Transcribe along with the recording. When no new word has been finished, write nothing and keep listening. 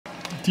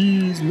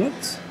Deez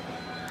Nutz.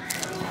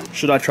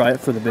 Should I try it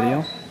for the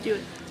video? Do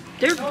it.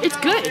 It's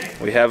good.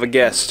 We have a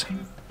guest.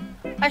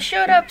 I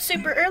showed up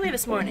super early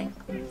this morning.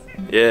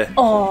 Yeah.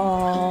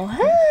 Oh,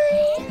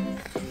 hi.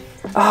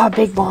 Ah,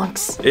 big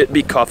bonks. It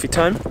be coffee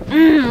time.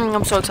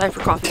 I'm so excited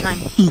for coffee time.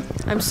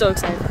 I'm so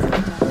excited for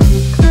coffee time.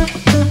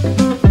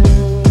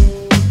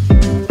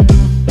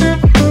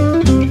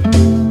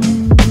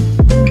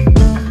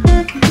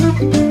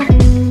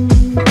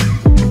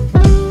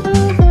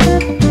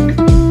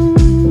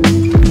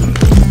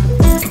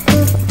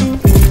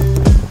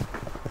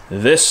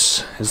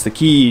 This is the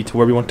key to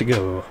where we want to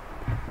go.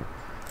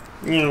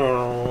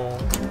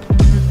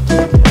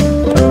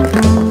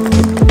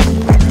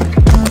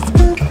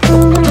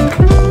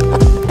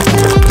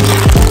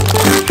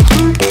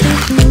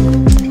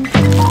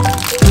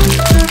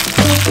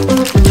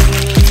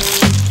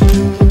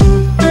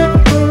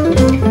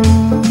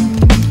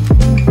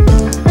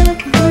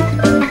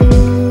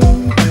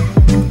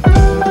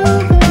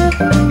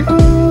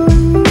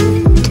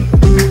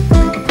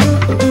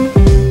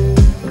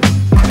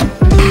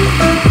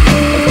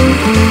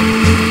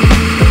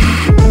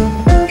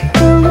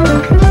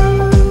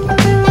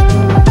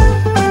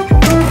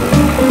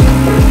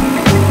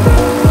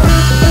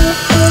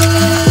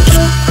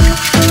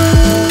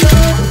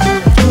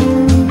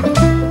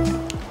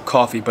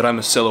 Coffee, but I'm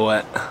a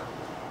silhouette.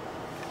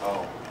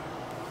 Oh.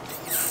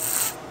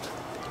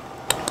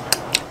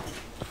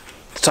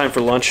 It's time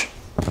for lunch.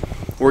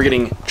 We're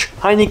getting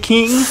China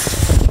King.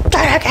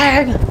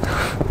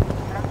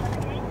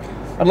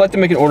 I'd like to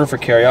make an order for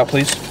carryout,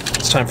 please.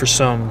 It's time for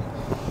some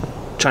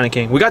China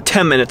King. We got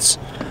 10 minutes.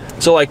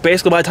 So like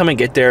basically by the time I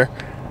get there,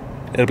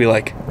 it'll be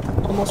like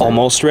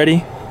almost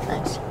ready.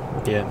 Nice.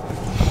 Yeah.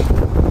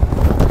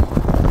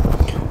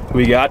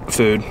 We got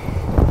food.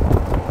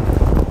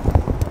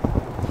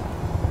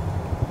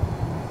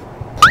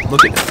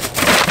 Look at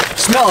that.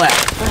 Smell that.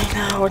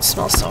 I know, it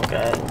smells so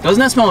good. Doesn't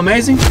that smell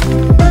amazing?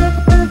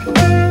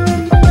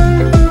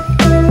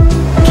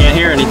 Can't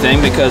hear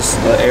anything because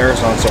the air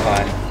is on so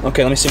high.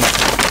 Okay, let me see.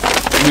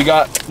 We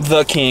got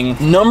the king.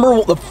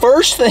 The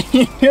first thing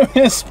you do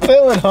is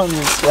spill it on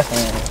yourself.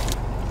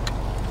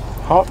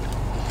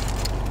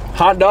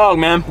 Hot dog,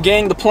 man.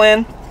 Gang, the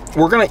plan,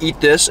 we're gonna eat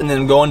this and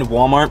then go into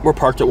Walmart. We're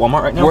parked at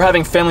Walmart right now. We're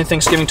having family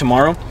Thanksgiving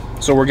tomorrow,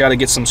 so we're gotta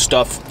get some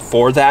stuff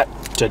for that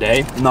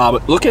today. Nah,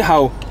 but look at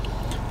how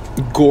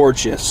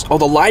gorgeous. Oh,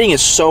 the lighting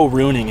is so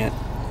ruining it.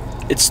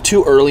 It's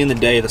too early in the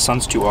day. The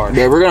sun's too hard.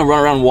 Yeah, we're gonna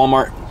run around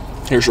Walmart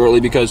here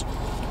shortly because,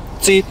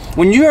 see,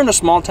 when you're in a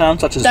small town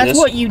such as this, that's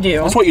what you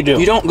do. That's what you do.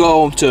 You don't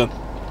go to,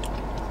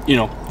 you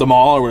know, the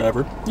mall or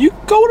whatever. You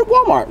go to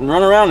Walmart and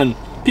run around and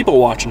people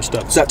watch and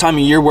stuff. It's that time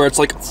of year where it's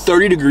like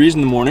 30 degrees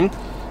in the morning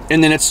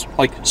and then it's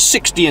like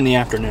 60 in the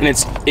afternoon. And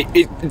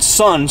it's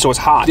sun, so it's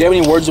hot. Do you have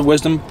any words of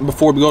wisdom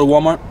before we go to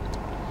Walmart?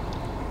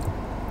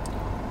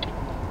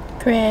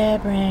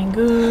 Crab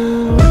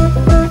Rangoon.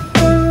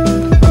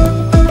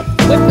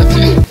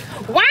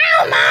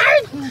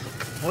 Walmart!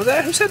 What was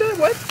that? Who said that?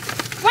 What?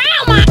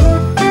 Walmart!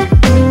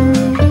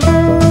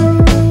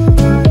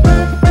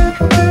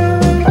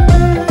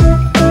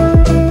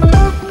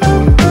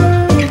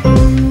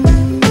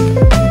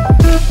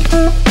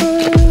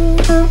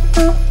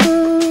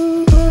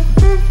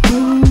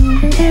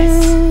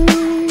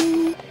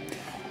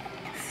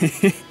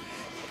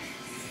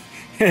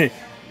 Hey.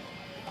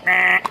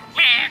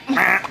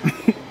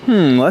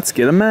 Let's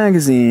get a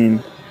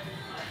magazine.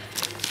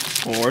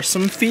 Or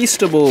some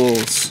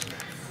Feastables.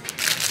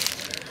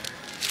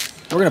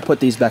 We're gonna put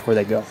these back where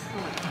they go.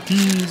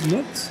 Deez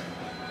Nutz.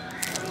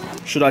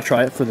 Should I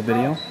try it for the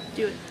video?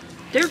 Do it.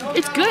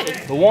 It's good.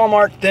 The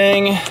Walmart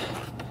thing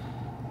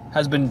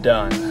has been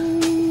done.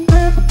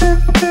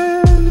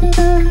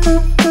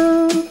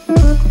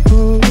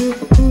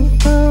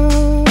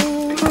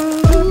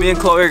 Me and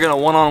Chloe are gonna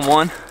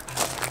one-on-one.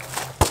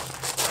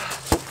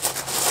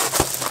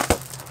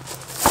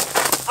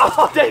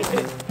 Oh, dang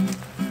it!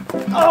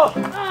 Oh!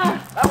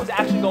 That was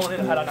actually going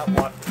in had I not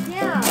wanted it.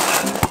 Yeah.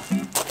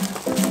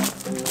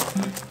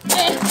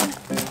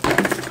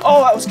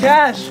 Oh, that was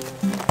cash!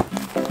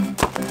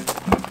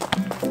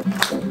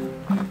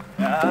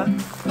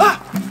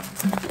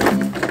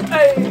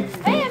 Hey!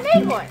 Hey, I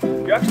made one!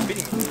 You're actually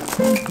beating me.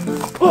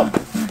 Oh.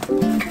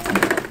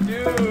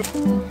 Dude!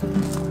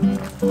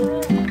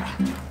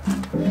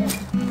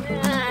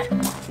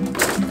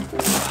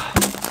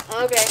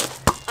 Okay,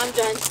 I'm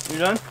done. You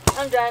done?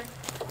 I'm done.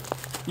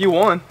 You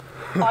won.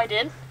 Oh, I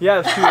did? Yeah,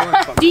 it was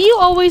 2-1. Do you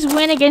always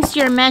win against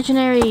your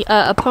imaginary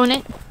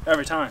opponent?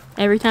 Every time.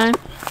 Every time?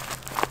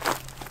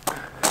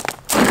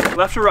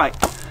 Left or right?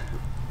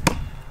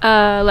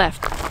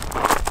 Left.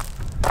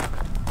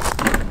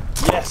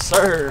 Yes,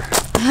 sir.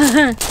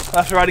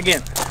 Left or right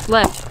again?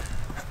 Left.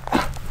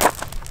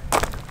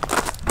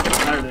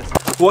 There it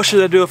is. What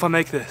should I do if I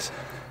make this?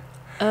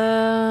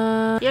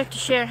 You have to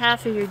share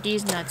half of your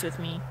Deez Nuts with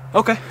me.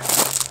 Okay.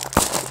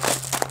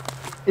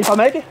 If I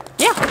make it?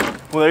 Yeah.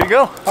 Well, there you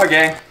go. Alright,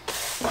 gang.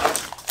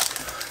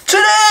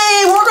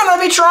 Today, we're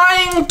gonna be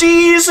trying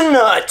Deez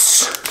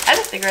Nuts. I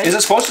just think Is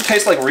it supposed to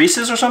taste like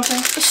Reese's or something?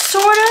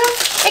 Sort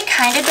of. It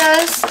kind of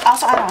does.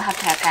 Also, I don't have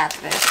to have half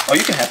of it. Oh,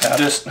 you can have half.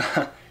 Just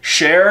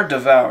share,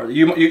 devour.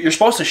 You're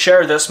supposed to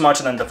share this much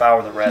and then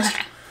devour the rest.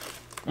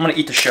 I'm gonna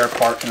eat the share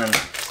part and then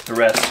the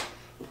rest.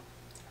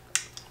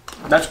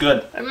 That's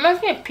good. It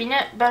reminds me of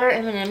peanut butter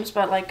M&M's,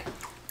 but like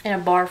in a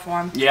bar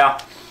form. Yeah.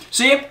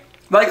 See,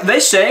 like they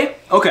say,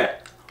 okay,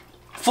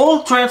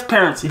 full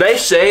transparency. They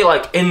say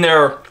like in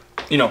their,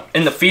 you know,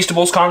 in the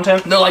Feastables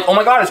content, they're like, oh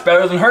my god, it's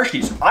better than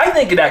Hershey's. I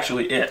think it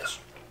actually is.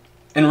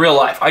 In real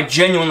life, I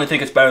genuinely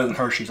think it's better than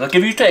Hershey's. Like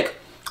if you take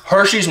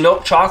Hershey's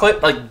milk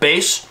chocolate, like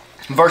base,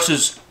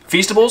 versus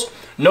Feastables,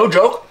 no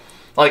joke,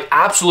 like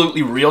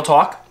absolutely real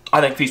talk,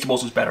 I think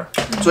Feastables is better.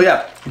 So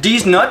yeah,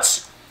 Deez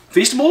Nutz,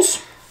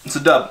 Feastables, it's a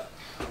dub.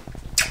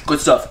 Good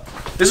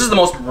stuff. This is the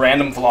most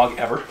random vlog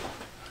ever.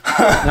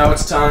 Now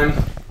it's time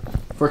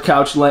for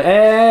couch lay,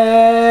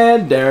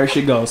 and there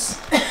she goes.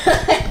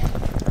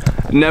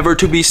 Never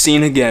to be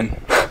seen again.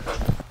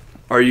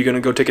 Are you gonna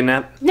go take a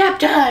nap? Nap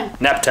time!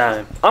 Nap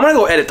time. I'm gonna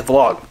go edit the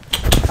vlog.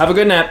 Have a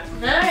good nap.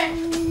 Alright.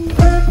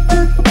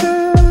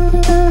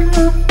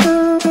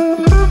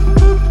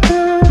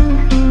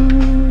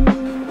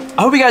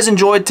 I hope you guys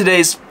enjoyed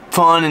today's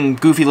fun and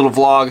goofy little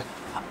vlog.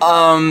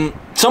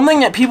 Something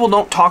that people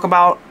don't talk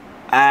about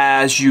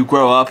as you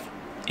grow up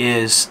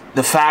is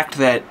the fact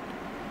that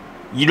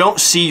you don't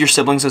see your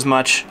siblings as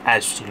much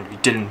as you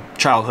did in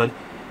childhood.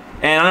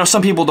 And I know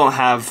some people don't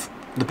have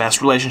the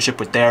best relationship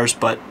with theirs,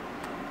 but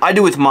I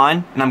do with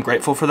mine, and I'm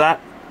grateful for that.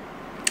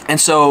 And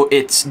so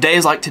it's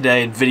days like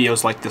today and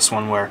videos like this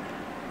one where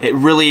it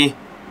really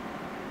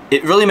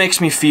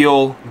makes me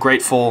feel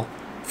grateful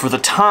for the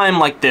time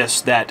like this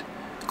that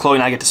Chloe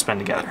and I get to spend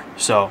together.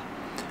 So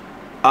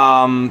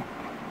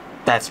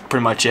that's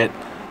pretty much it.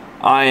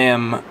 I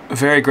am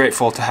very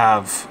grateful to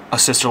have a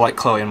sister like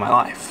Chloe in my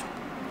life.